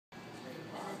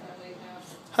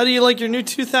How do you like your new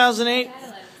 2008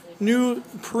 new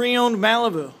pre-owned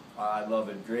Malibu? I love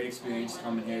it. Great experience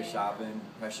coming here shopping,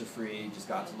 pressure free. Just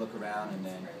got to look around and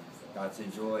then got to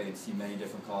enjoy and see many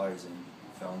different cars and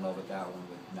fell in love with that one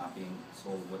with not being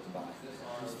told what to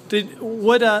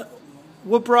buy.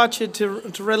 What brought you to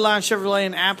Redline Chevrolet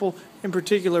and Apple in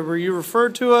particular? Were you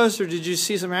referred to us, or did you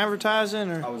see some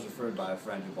advertising? Or I was referred by a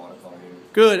friend who bought a car here.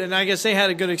 good, and I guess they had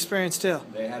a good experience too.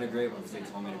 They had a great one because they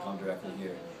told me to come directly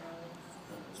here.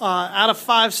 Out of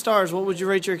 5 stars, what would you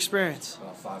rate your experience?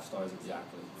 About 5 stars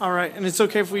exactly. All right, and it's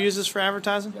okay if we use this for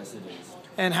advertising? Yes, it is.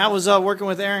 And how was working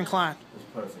with Aaron Klein? It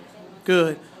was perfect.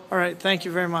 Good. All right, thank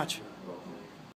you very much.